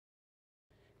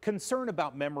Concern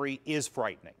about memory is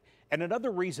frightening. And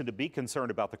another reason to be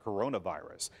concerned about the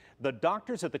coronavirus. The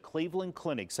doctors at the Cleveland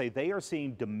Clinic say they are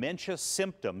seeing dementia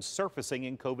symptoms surfacing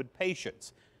in COVID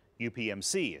patients.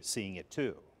 UPMC is seeing it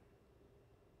too.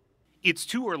 It's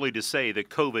too early to say that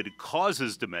COVID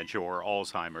causes dementia or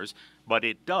Alzheimer's, but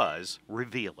it does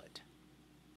reveal it.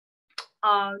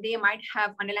 They might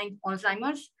have underlying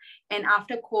Alzheimer's, and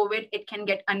after COVID, it can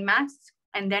get unmasked,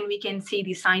 and then we can see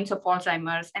the signs of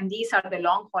Alzheimer's, and these are the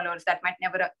long haulers that might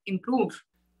never improve.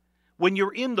 When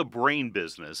you're in the brain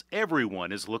business,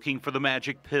 everyone is looking for the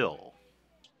magic pill.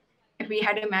 If we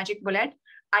had a magic bullet,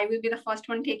 I will be the first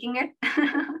one taking it.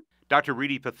 Dr.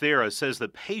 Reedy Pathera says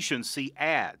that patients see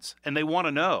ads and they want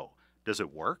to know, does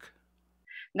it work?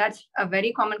 That's a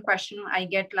very common question. I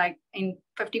get like in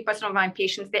 50% of my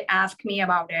patients, they ask me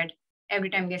about it every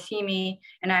time they see me.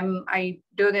 And I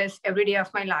do this every day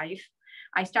of my life.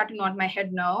 I start to nod my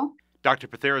head no. Dr.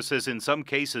 Pathera says in some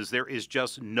cases there is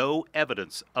just no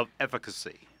evidence of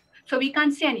efficacy. So we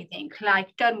can't say anything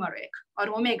like turmeric or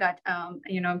omega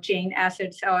chain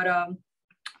acids or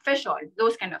fish oil,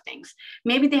 those kind of things.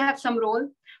 Maybe they have some role.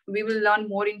 We will learn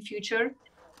more in future.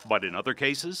 But in other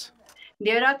cases?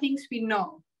 There are things we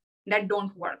know that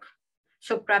don't work.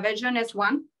 So prevention is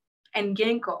one and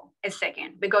ginkgo is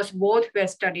second, because both were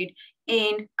studied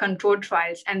in controlled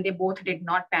trials and they both did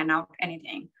not pan out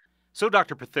anything. So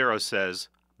Dr. Pathera says,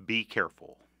 be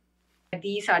careful.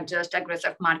 These are just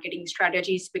aggressive marketing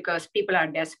strategies because people are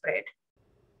desperate.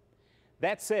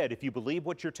 That said, if you believe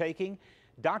what you're taking,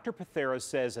 Dr. Pathera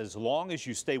says as long as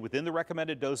you stay within the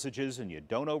recommended dosages and you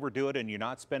don't overdo it and you're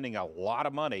not spending a lot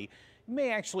of money, you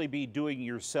may actually be doing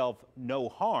yourself no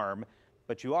harm,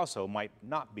 but you also might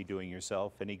not be doing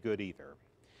yourself any good either.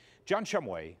 John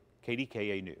Shumway,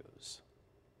 KDKA News.